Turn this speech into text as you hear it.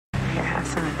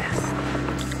some of this.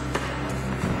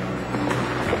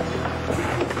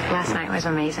 Last night was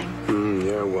amazing.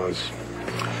 Yeah, it was.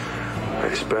 I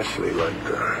especially liked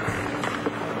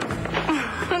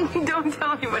Don't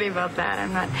tell anybody about that.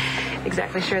 I'm not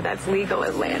exactly sure that's legal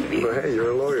at Landby. Well, hey,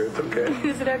 you're a lawyer. It's okay.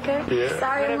 Is it okay? Yeah.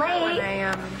 Sorry I'm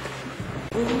late.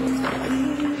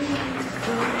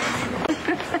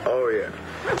 Oh, yeah.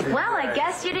 Well, I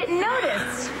guess you didn't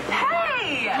notice.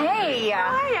 Hey! Hey.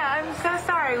 Hiya, I'm so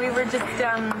sorry. We were just,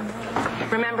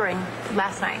 remembering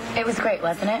last night. It was great,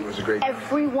 wasn't it? It was a great...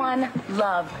 Everyone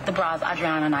loved the bras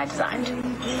Adriana and I designed.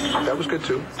 That was good,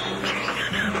 too.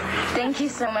 Thank you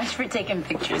so much for taking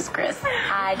pictures, Cris.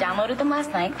 I downloaded them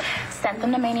last night, sent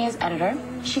them to Mania's editor.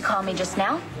 She called me just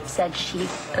now, said she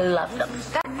loved them.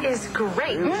 That is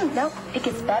great. Nope, it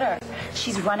gets better.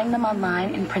 She's running them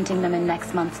online and printing them in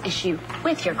next month's issue,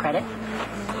 with your credit.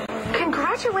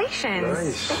 Congratulations.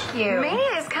 Nice. Thank you.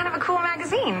 Mania is kind of a cool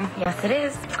magazine. Yes, it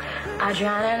is.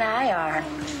 Adriana and I are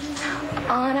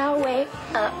on our way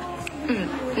up.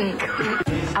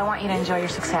 I want you to enjoy your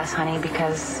success, honey,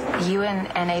 because you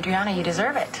and Adriana, you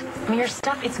deserve it. I mean, your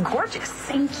stuff, it's gorgeous.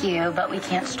 Thank you, but we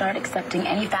can't start accepting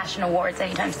any fashion awards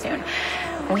anytime soon.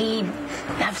 We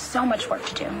have so much work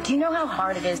to do. Do you know how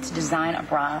hard it is to design a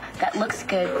bra that looks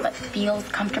good but feels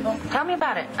comfortable? Tell me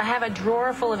about it. I have a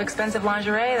drawer full of expensive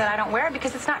lingerie that I don't wear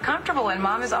because it's not comfortable, and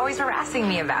Mom is always harassing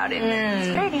me about it.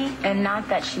 It's pretty. And not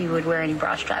that she would wear any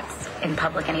bra straps in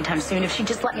public anytime soon if she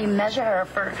just let me measure her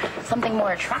for something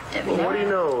more attractive, you know? What do you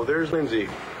know? There's Lindsay.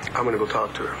 I'm going to go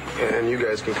talk to her. And you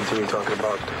guys can continue talking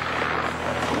about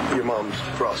your mom's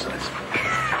bra size.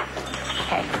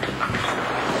 Okay.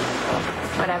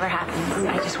 Whatever happens,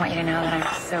 I just want you to know that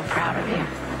I'm so proud of you.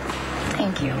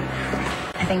 Thank you.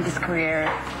 I think this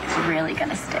career is really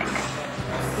gonna stick.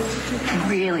 I'm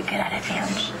really good at it,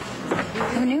 Vange.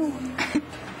 Who knew?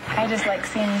 I just like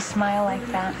seeing you smile like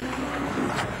that.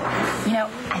 You know,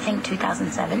 I think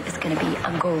 2007 is gonna be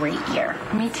a great year.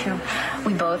 Me too.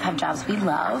 We both have jobs we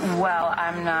love. Well,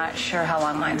 I'm not sure how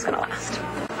long mine's gonna last.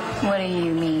 What do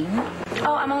you mean?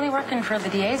 Oh, I'm only working for the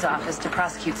DA's office to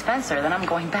prosecute Spencer. Then I'm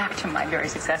going back to my very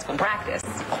successful practice.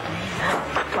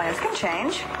 Plans can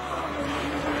change.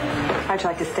 I'd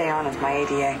like to stay on as my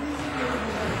ADA.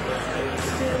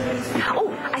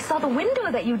 Oh, I saw the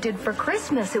window that you did for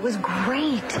Christmas. It was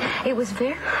great. It was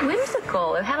very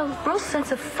whimsical. It had a real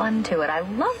sense of fun to it. I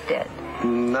loved it.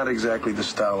 Not exactly the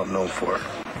style I'm known for.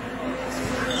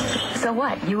 So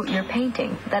what? You're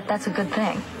painting. That's a good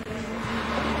thing.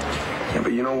 Yeah,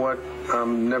 but you know what?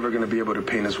 I'm never going to be able to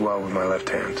paint as well with my left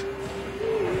hand.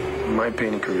 My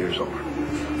painting career is over.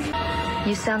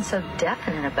 You sound so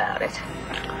definite about it.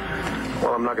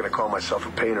 Well, I'm not going to call myself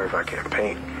a painter if I can't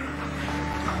paint.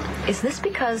 Is this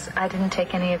because I didn't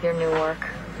take any of your new work?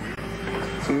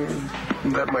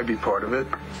 That might be part of it.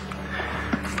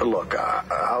 But look,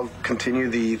 I'll continue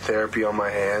the therapy on my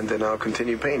hand, and I'll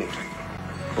continue painting.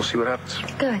 We'll see what happens.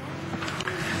 Good.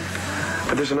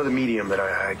 But there's another medium that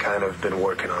I kind of been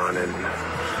working on and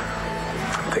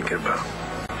I'm thinking about.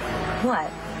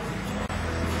 What?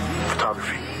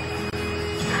 Photography.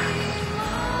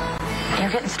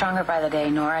 You're getting stronger by the day,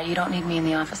 Nora. You don't need me in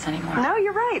the office anymore. No,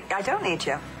 you're right. I don't need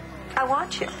you. I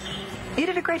want you. You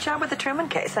did a great job with the Truman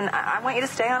case, and I want you to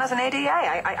stay on as an ADA.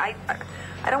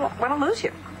 I don't want to lose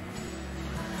you.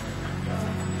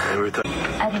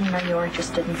 I didn't know you were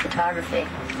interested in photography.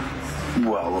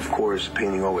 Well, of course,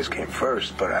 painting always came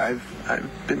first, but I've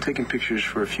been taking pictures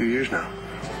for a few years now.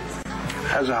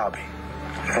 As a hobby.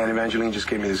 And Evangeline just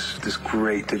gave me this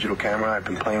great digital camera. I've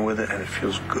been playing with it, and it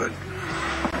feels good.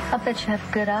 I'll bet you have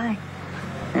a good eye.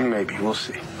 Maybe. We'll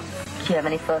see. Do you have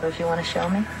any photos you want to show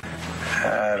me?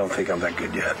 I don't think I'm that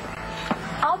good yet.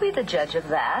 I'll be the judge of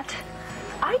that.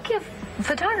 I give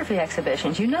photography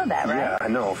exhibitions. You know that, right? Yeah, I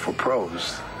know. For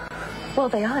pros. Well,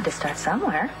 they ought to start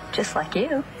somewhere, just like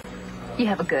you. You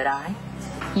have a good eye.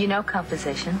 You know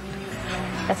composition.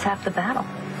 That's half the battle.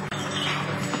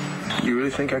 You really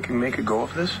think I can make a go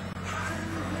of this?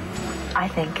 I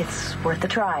think it's worth a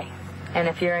try. And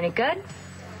if you're any good,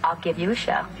 I'll give you a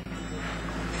show.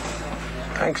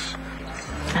 Thanks.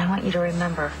 I want you to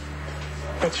remember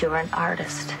that you're an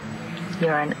artist.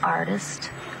 You're an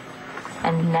artist.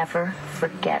 And never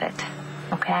forget it.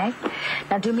 Okay?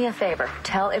 Now do me a favor.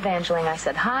 Tell Evangeline I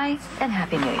said hi and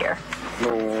Happy New Year.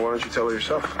 Well, why don't you tell her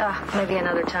yourself? Maybe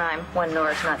another time when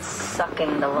Nora's not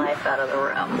sucking the life out of the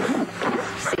room.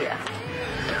 See ya.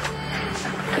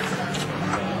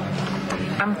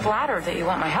 I'm flattered that you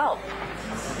want my help.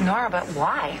 Nora, but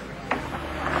why?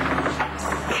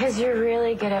 Because you're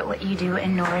really good at what you do,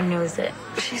 and Nora knows it.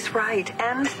 She's right.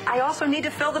 And I also need to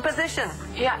fill the position.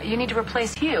 Yeah, you need to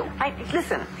replace Hugh.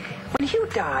 Listen, When Hugh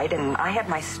died and I had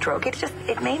my stroke,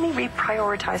 it made me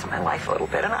reprioritize my life a little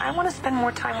bit. And I want to spend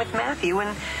more time with Matthew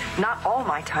and not all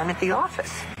my time at the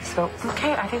office. So,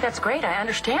 okay, I think that's great. I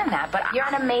understand that, but You're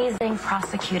an amazing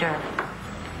prosecutor.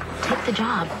 Take the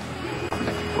job.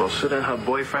 Well, shouldn't her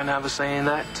boyfriend have a say in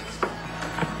that?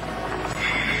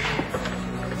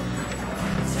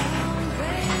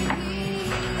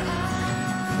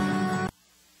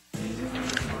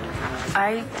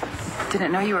 I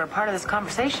didn't know you were a part of this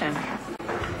conversation.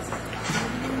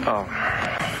 Oh,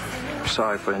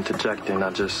 sorry for interjecting.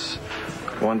 I just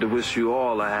wanted to wish you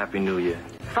all a Happy New Year.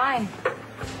 Fine.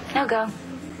 No go.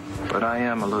 But I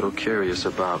am a little curious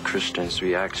about Christian's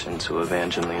reaction to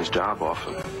Evangeline's job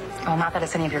offer. Well, not that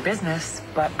it's any of your business,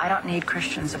 but I don't need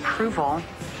Christian's approval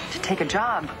to take a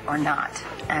job or not.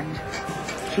 And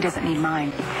he doesn't need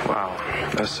mine. Wow,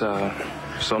 that's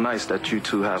so nice that you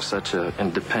two have such an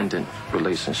independent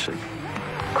relationship.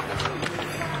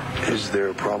 Is there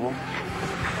a problem?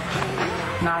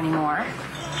 Not anymore.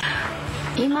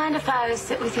 You mind if I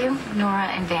sit with you? Nora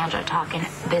and Vanja are talking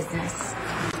business.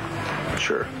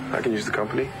 Sure. I can use the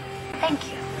company. Thank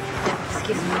you.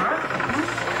 Excuse me, Nora.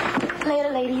 Later,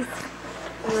 ladies.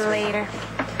 Later.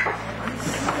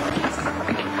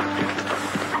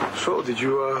 So, did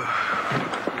you,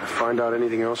 find out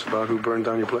anything else about who burned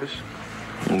down your place?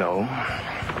 No.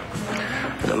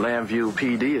 The Lambview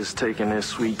PD is taking their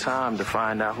sweet time to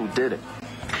find out who did it.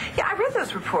 Yeah, I read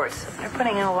those reports. They're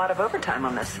putting in a lot of overtime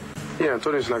on this. Yeah,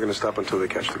 Antonio's not going to stop until they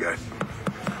catch the guy.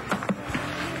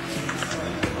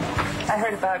 I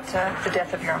heard about the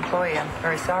death of your employee. I'm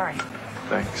very sorry.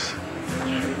 Thanks.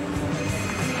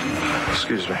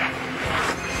 Excuse me.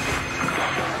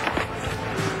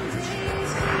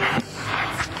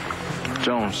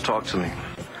 Jones, talk to me.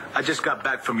 I just got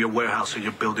back from your warehouse or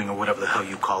your building or whatever the hell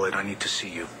you call it. I need to see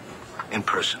you in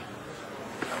person.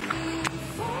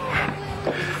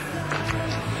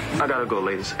 I gotta go,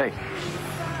 ladies. Hey,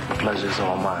 the pleasure's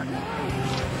all mine.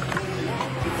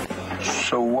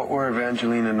 So what were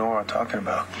Evangeline and Nora talking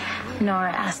about?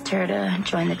 Nora asked her to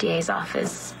join the DA's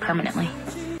office permanently.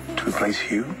 To replace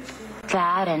Hugh?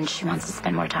 That, and she wants to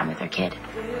spend more time with her kid.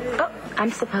 Oh,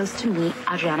 I'm supposed to meet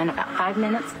Adriana in about 5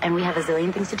 minutes, and we have a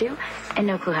zillion things to do, and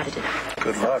no clue how to do them.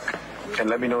 Good luck. And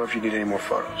let me know if you need any more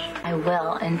photos. I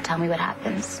will, and tell me what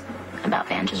happens about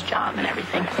Vanja's job and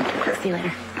everything. Okay. See you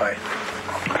later. Bye.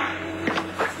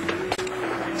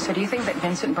 So do you think that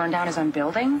Vincent burned down his own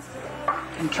building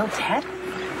and killed Ted?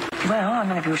 Well, I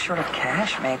mean, if he was short of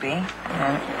cash, maybe.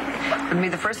 It wouldn't be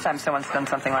the first time someone's done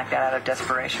something like that out of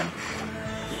desperation.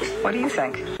 What do you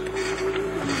think?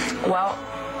 Well,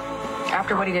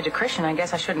 after what he did to Christian, I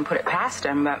guess I shouldn't put it past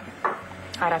him, but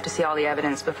I'd have to see all the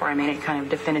evidence before I made any kind of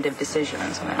definitive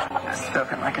decisions on it.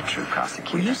 Spoken like a true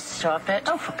prosecutor. Will you stop it?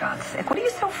 Oh, for God's sake, what are you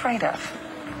so afraid of?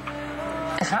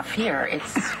 It's not fear,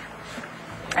 it's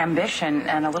ambition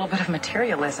and a little bit of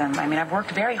materialism. I mean, I've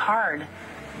worked very hard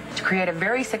to create a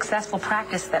very successful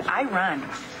practice that I run.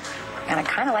 And I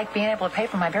kind of like being able to pay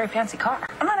for my very fancy car.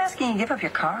 I'm not asking you to give up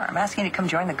your car. I'm asking you to come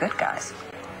join the good guys.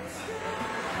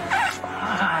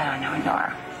 I don't know,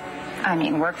 Nora. I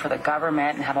mean, work for the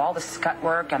government and have all the scut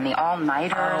work and the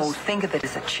all-nighters. Oh, think of it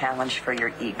as a challenge for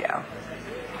your ego.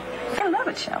 You love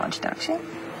a challenge, don't you?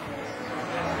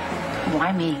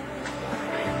 Why me?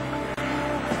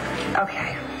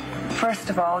 Okay. First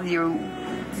of all,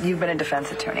 you've been a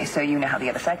defense attorney, so you know how the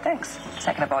other side thinks.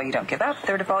 Second of all, you don't give up.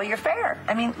 Third of all, you're fair.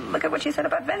 I mean, look at what you said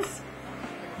about Vince.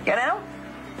 You know?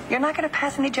 You're not going to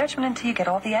pass any judgment until you get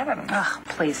all the evidence. Ugh,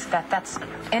 please. That's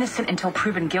innocent until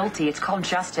proven guilty. It's called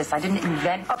justice. I didn't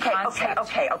invent the concept.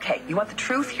 Okay. You want the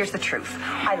truth? Here's the truth.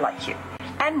 I like you.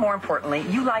 And more importantly,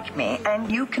 you like me, and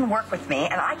you can work with me,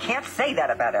 and I can't say that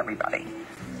about everybody.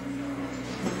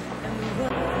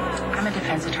 I'm a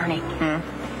defense attorney.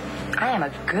 I am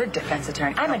a good defense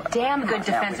attorney. I'm a damn good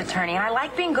defense attorney, and I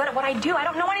like being good at what I do. I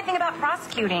don't know anything about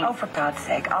prosecuting. Oh, for God's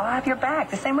sake, I'll have your back.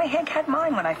 The same way Hank had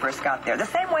mine when I first got there. The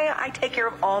same way I take care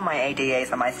of all my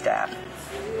ADAs on my staff.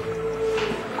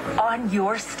 On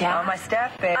your staff? On my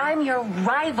staff, babe. I'm your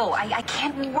rival. I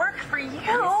can't work for you.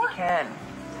 Yes, you can.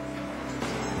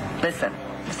 Listen,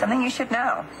 there's something you should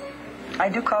know. I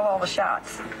do call all the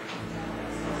shots.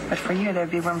 But for you,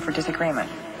 there'd be room for disagreement.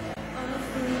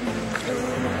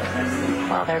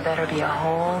 Well, there better be a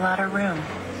whole lot of room.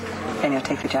 And you'll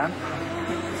take the job?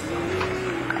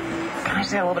 Can I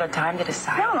just get a little bit of time to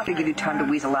decide? No, I'm not going to give you time to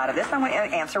weasel out of this. I'm going to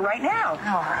answer right now.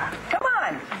 Nora. Come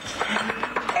on.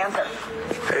 Answer.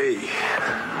 Hey.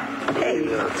 Hey.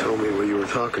 Tell me what you were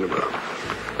talking about.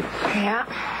 Yeah.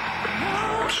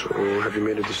 So, have you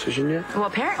made a decision yet? Well,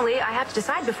 apparently I have to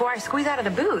decide before I squeeze out of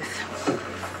the booth.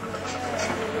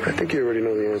 I think you already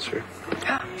know the answer.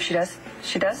 She does?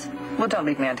 She does? Well, don't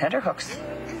leave me on tenterhooks.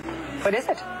 What is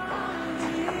it?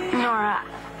 Nora.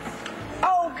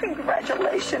 Oh,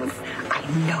 congratulations. I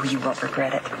know you won't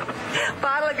regret it.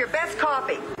 Bottle of your best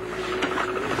coffee.